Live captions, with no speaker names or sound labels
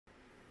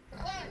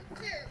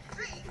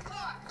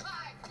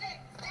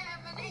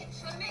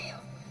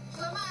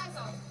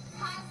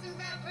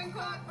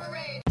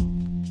Incorporated.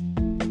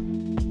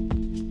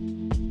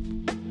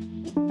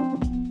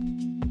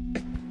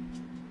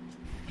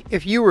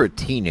 If you were a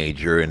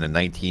teenager in the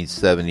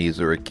 1970s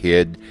or a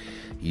kid,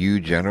 you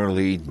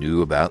generally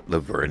knew about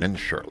Laverne and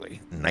Shirley.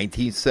 In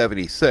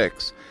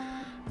 1976,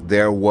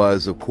 there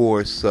was, of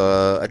course,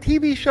 a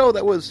TV show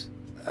that was,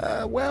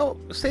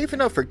 safe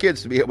enough for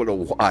kids to be able to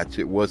watch.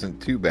 It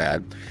wasn't too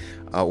bad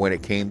when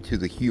it came to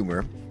the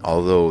humor,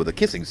 although the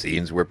kissing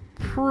scenes were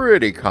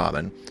pretty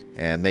common,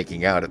 and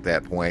making out at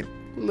that point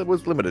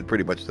was limited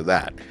pretty much to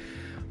that.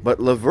 But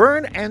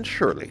Laverne and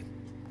Shirley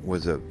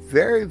was a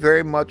very,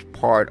 very much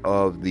part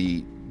of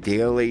the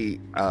daily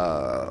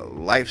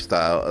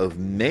lifestyle of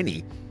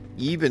many,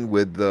 even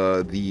with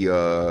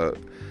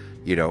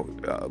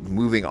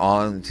moving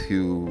on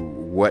to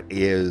what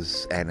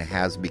is and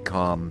has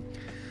become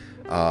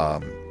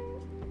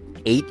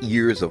 8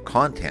 years of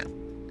content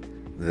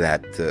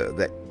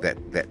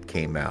that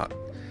came out.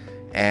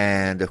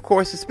 And of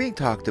course, it's being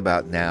talked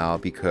about now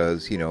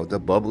because,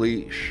 the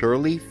bubbly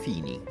Shirley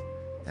Feeney,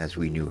 as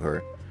we knew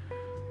her,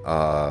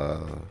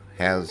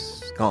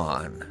 has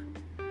gone.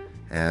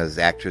 As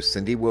actress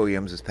Cindy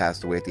Williams has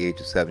passed away at the age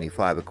of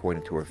 75,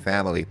 according to her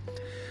family.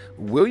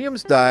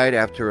 Williams died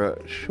after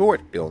a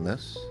short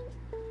illness.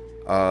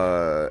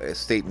 A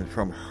statement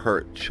from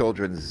her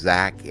children,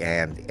 Zach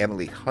and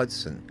Emily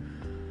Hudson,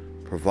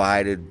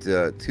 provided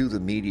to the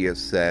media,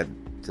 said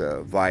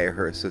via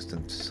her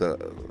assistant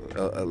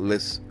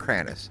Liz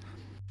Cranis.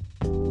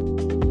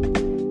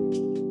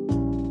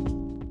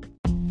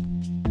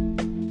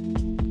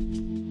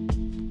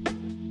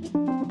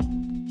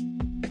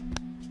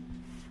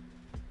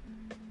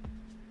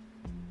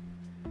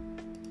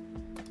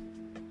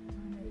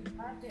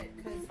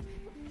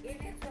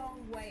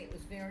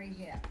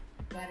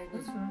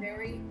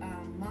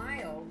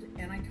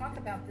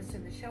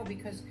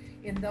 Because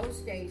in those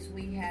days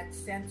we had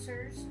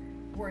censors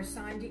were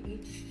assigned to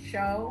each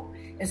show,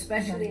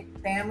 especially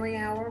in Family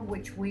Hour,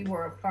 which we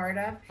were a part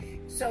of.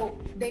 So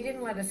they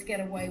didn't let us get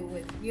away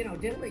with,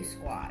 diddly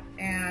squat.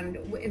 And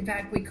in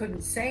fact, we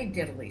couldn't say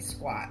diddly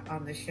squat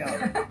on the show.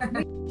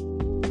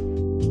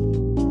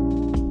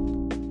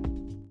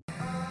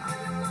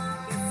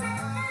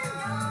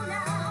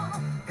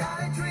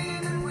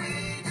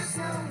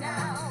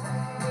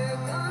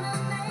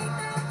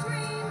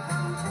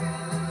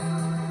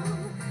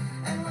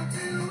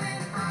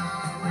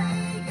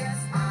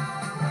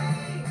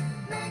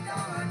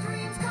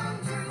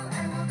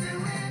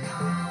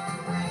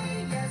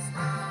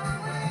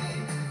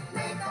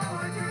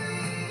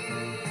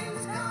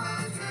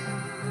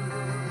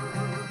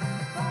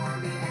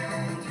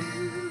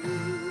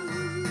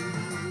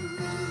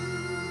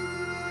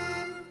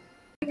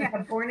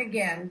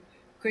 Born-again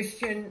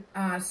Christian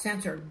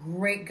censor,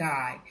 great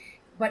guy,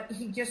 but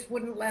he just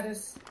wouldn't let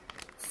us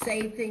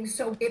say things,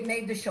 so it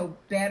made the show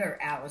better,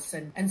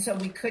 Allison. And so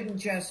we couldn't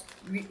just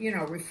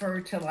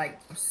refer to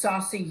like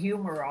saucy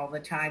humor all the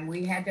time.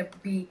 We had to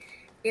be,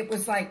 it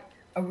was like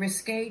a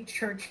risque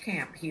church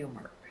camp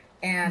humor.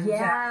 And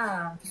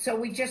so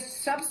we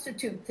just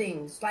substitute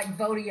things like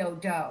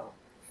vote-o-do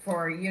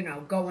for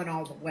going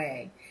all the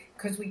way,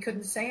 because we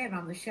couldn't say it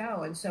on the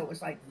show. And so it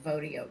was like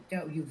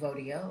vote-o-do, you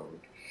vote-o'd,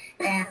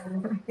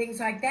 and things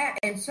like that.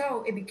 And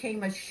so it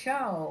became a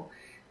show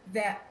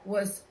that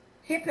was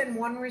hip in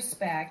one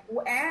respect,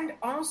 and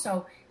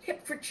also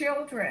hip for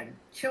children.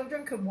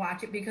 Children could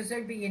watch it because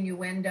there'd be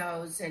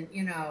innuendos and,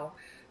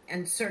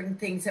 and certain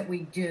things that we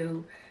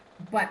do.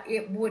 But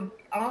it would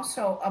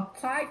also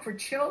apply for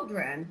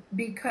children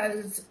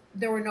because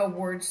there were no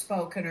words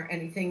spoken or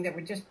anything. There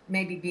would just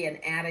maybe be an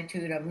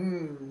attitude of,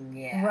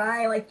 yeah.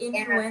 Right, like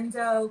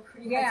innuendo,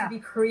 you have to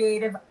be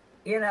creative,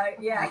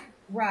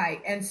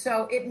 Right, and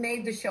so it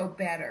made the show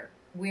better.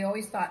 We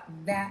always thought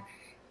that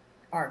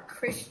our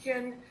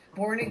Christian,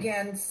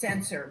 born-again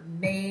censor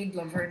made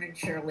Laverne and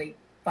Shirley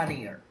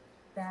funnier.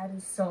 That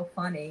is so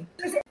funny.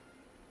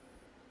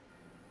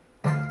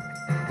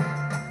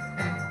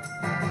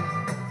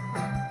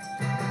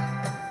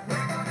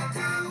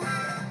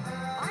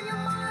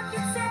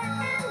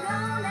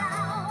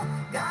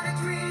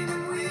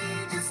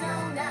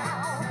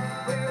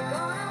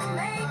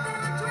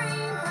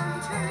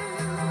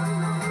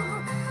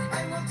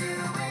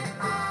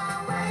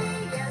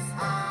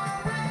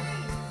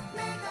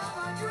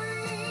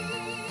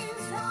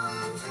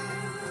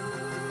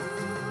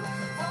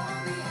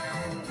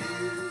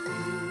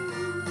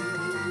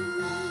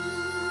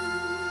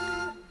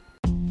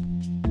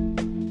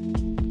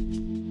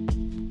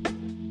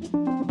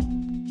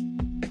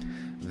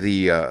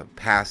 The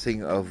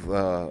passing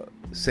of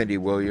Cindy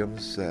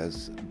Williams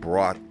has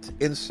brought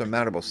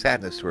insurmountable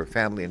sadness to her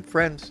family and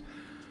friends,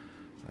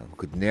 who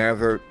could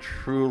never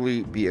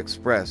truly be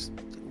expressed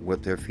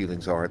what their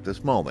feelings are at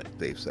this moment,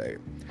 they say.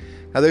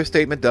 Now, their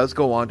statement does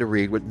go on to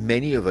read what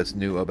many of us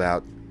knew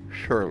about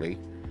Shirley.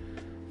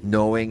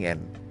 Knowing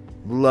and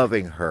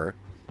loving her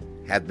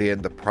had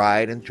been the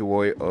pride and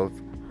joy of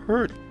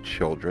her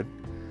children,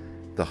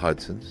 the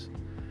Hudsons.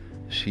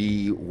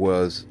 She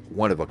was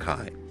one of a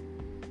kind.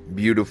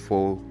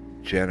 Beautiful,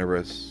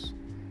 generous,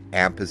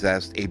 and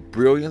possessed a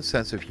brilliant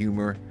sense of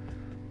humor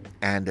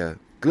and a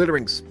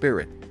glittering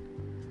spirit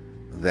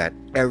that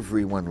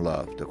everyone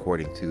loved,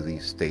 according to the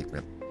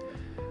statement.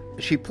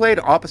 She played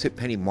opposite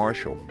Penny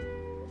Marshall,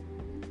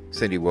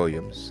 Cindy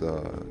Williams,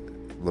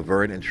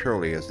 Laverne and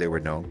Shirley as they were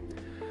known,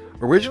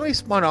 originally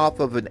spun off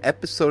of an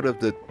episode of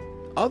the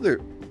other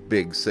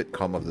big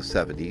sitcom of the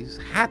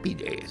 70s, Happy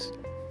Days,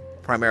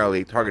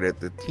 primarily targeted at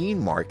the teen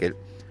market,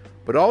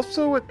 but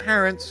also at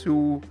parents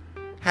who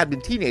had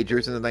been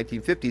teenagers in the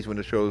 1950s when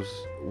the shows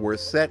were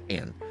set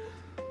in.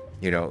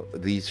 You know,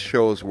 these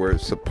shows were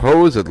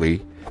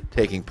supposedly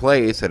taking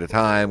place at a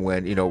time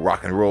when, you know,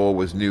 rock and roll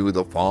was new,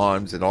 the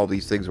Fonz and all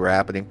these things were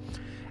happening.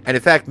 And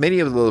in fact, many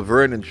of the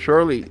Laverne and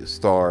Shirley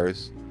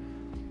stars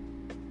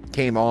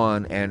came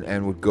on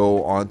and would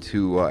go on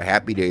to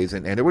Happy Days,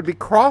 and there would be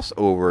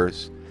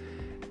crossovers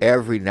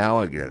every now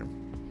and again.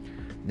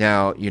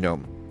 Now, you know,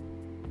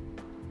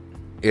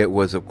 it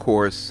was, of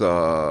course,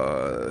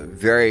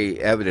 very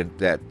evident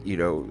that, you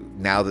know,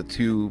 now the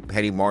two,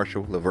 Penny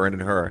Marshall, Laverne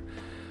and her,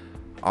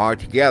 are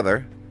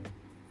together.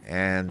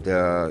 And,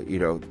 you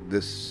know,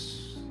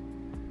 this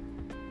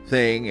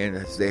thing, and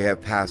as they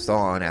have passed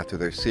on after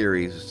their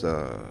series,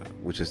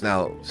 which is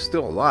now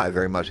still alive,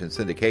 very much in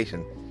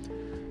syndication,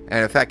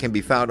 and in fact can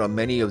be found on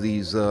many of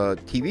these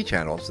TV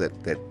channels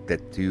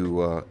that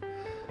do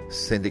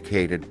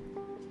syndicated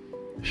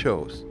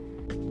shows.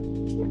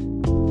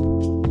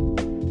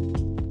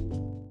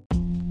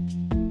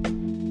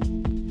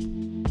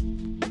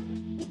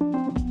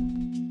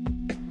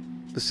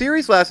 The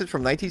series lasted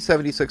from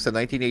 1976 to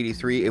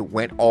 1983. It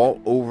went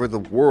all over the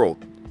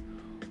world,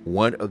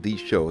 one of these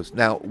shows.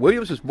 Now,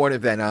 Williams was born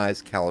in Van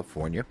Nuys,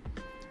 California.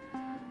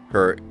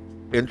 Her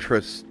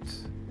interest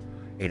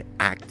in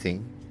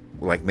acting,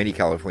 like many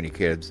California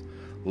kids,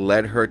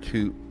 led her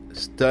to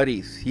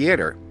study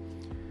theater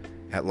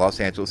at Los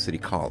Angeles City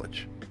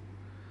College.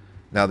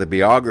 Now, the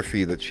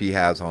biography that she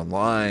has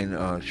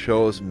online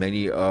shows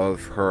many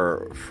of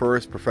her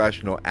first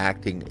professional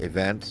acting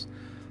events,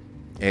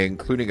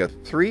 including a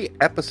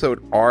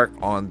 3-episode arc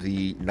on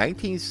the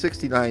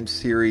 1969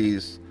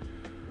 series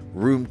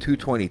Room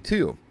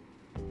 222,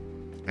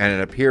 and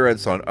an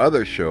appearance on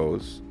other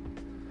shows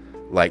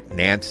like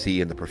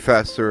Nancy and the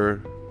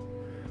Professor,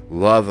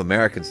 Love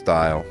American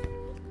Style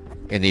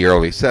in the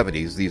early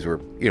 70s. These were,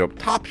 you know,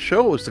 top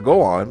shows to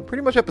go on,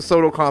 pretty much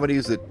episodal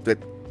comedies that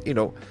you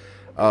know,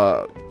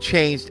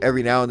 changed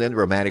every now and then,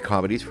 romantic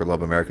comedies for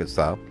Love American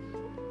Style.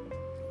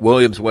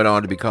 Williams went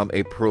on to become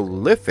a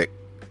prolific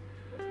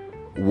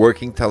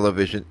working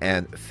television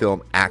and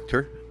film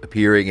actor,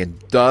 appearing in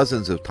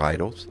dozens of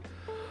titles.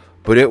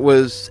 But it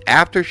was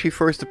after she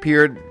first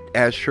appeared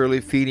as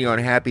Shirley Feeney on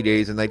Happy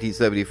Days in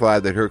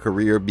 1975 that her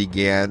career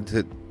began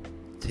to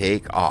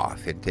take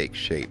off and take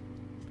shape.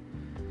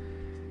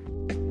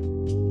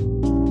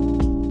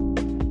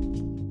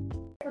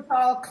 It's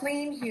all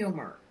clean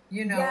humor,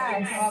 you know,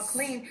 Yes. It's all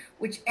clean,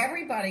 which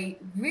everybody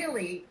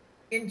really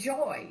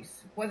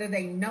enjoys, whether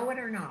they know it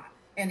or not.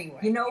 Anyway,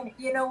 You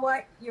know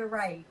what? You're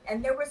right.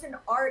 And there was an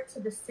art to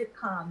the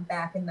sitcom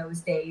back in those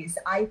days,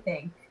 I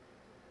think.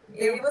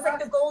 It was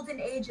like the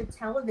golden age of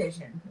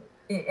television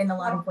in a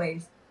lot of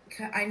ways.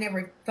 I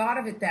never thought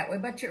of it that way,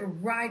 but you're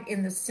right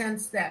in the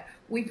sense that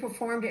we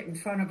performed it in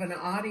front of an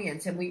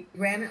audience and we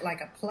ran it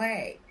like a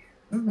play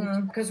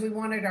because we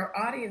wanted our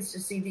audience to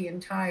see the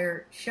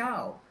entire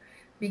show,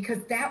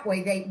 because that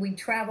way we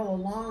travel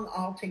along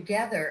all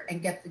together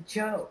and get the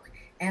joke.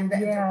 And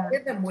the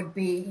rhythm would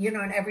be, you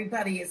know, and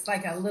everybody, it's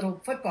like a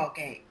little football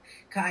game,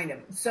 kind of.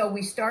 So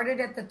we started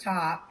at the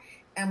top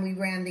and we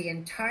ran the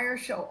entire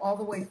show all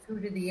the way through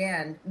to the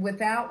end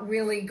without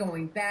really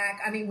going back.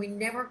 I mean, we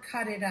never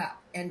cut it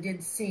up and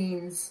did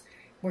scenes.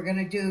 We're going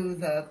to do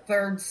the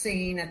third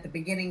scene at the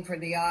beginning for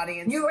the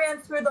audience. You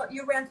ran through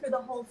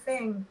the whole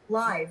thing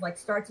live, like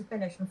start to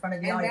finish in front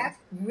of the audience.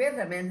 And that's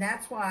rhythm, and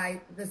that's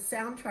why the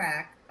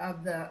soundtrack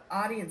of the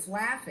audience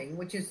laughing,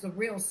 which is the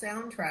real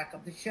soundtrack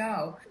of the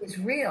show, is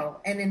real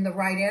and in the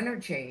right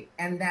energy,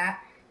 and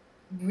that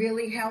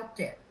really helped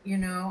it. You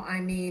know,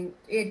 I mean,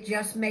 it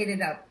just made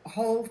it a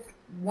whole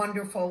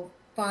wonderful,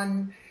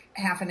 fun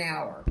half an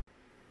hour.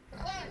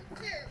 1,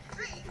 2,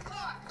 3, 4,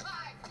 5,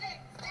 6,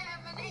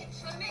 7, 8,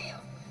 Schlemiel,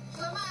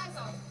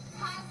 Schlemazel,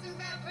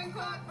 Hassenwerk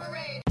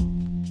Incorporated.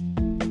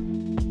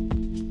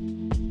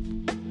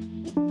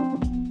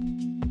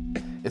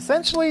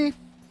 Essentially,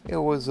 it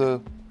was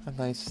a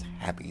nice,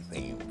 happy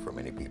theme for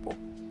many people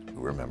who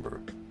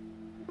remember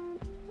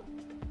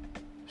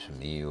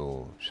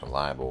Schlemiel,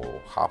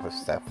 Schlemiel,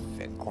 Hopperstep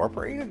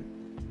Incorporated.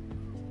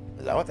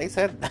 Is that what they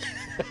said?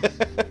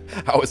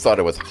 I always thought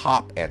it was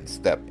Hop and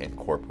Step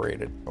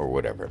Incorporated or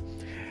whatever.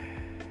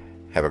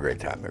 Have a great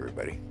time,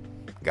 everybody.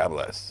 God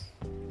bless.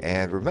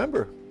 And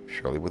remember,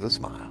 Shirley with a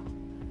smile.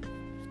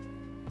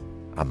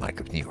 I'm Mike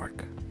of New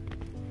York.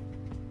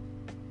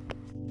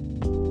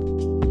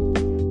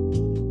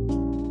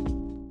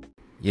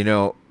 You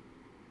know,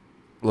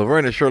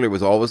 Laverne and Shirley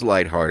was always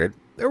lighthearted.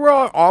 There were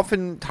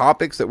often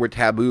topics that were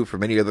taboo for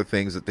many other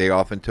things that they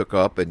often took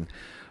up and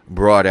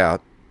brought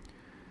out.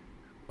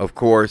 Of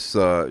course,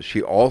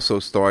 she also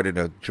starred in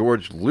a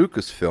George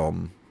Lucas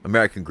film,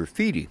 American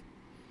Graffiti,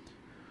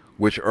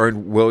 which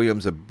earned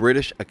Williams a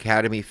British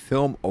Academy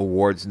Film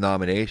Awards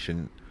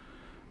nomination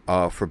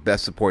for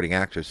Best Supporting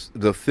Actress.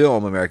 The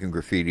film, American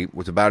Graffiti,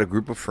 was about a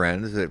group of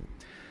friends that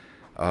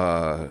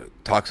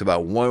talks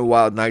about one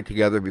wild night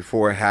together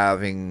before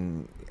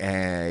having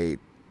a,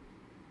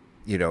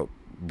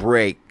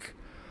 break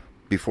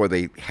before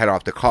they head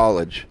off to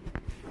college.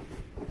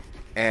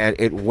 And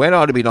it went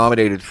on to be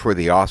nominated for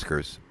the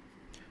Oscars,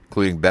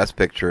 including Best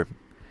Picture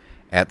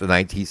at the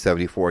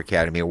 1974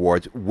 Academy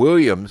Awards.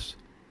 Williams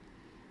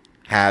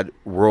had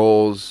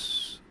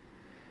roles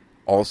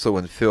also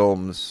in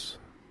films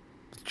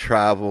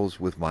Travels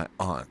with My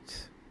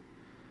Aunt,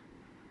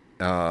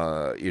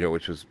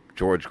 which was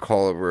George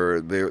Culver.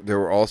 There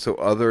were also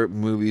other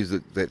movies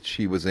that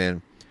she was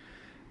in,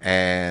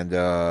 and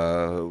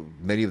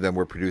many of them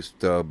were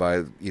produced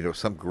by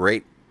some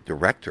great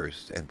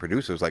directors and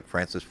producers like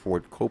Francis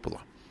Ford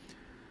Coppola.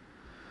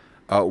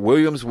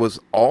 Williams was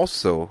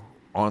also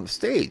on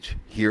stage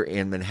here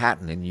in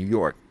Manhattan, in New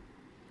York.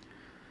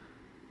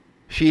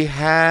 She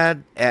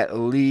had at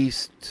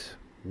least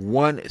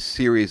one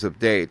series of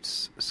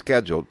dates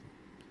scheduled,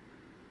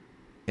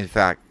 in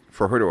fact,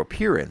 for her to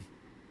appear in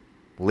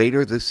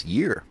later this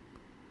year,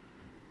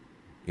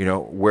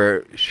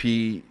 where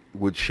she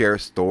would share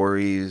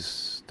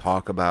stories,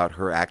 talk about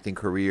her acting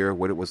career,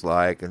 what it was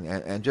like,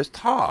 and just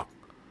talk.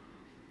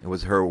 It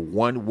was her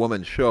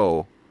one-woman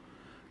show,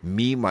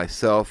 Me,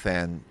 Myself,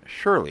 and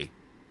Shirley.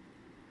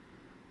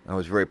 That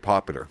was very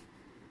popular.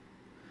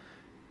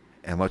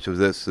 And much of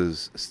this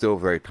is still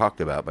very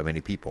talked about by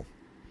many people,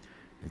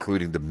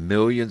 including the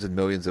millions and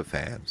millions of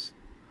fans.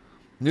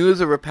 News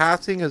of her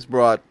passing has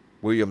brought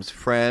Williams'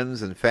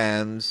 friends and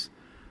fans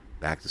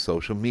back to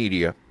social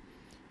media,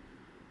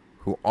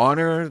 who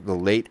honor the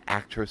late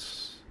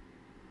actress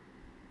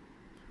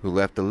who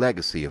left a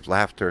legacy of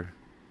laughter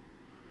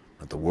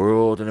that the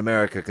world and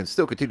America can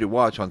still continue to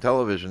watch on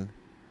television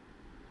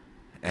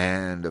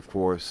and, of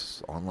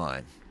course,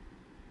 online.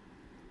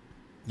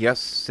 Yes,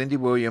 Cindy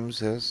Williams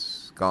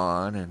has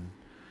gone, and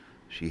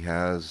she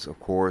has, of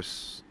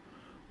course,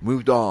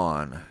 moved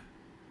on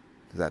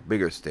to that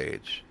bigger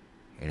stage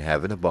in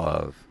heaven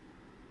above.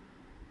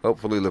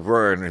 Hopefully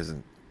Laverne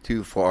isn't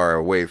too far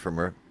away from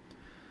her,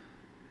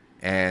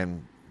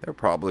 and they're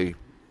probably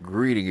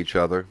greeting each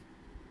other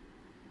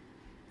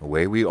the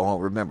way we all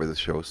remember the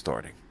show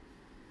starting.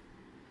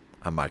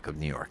 I'm Mike of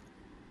New York.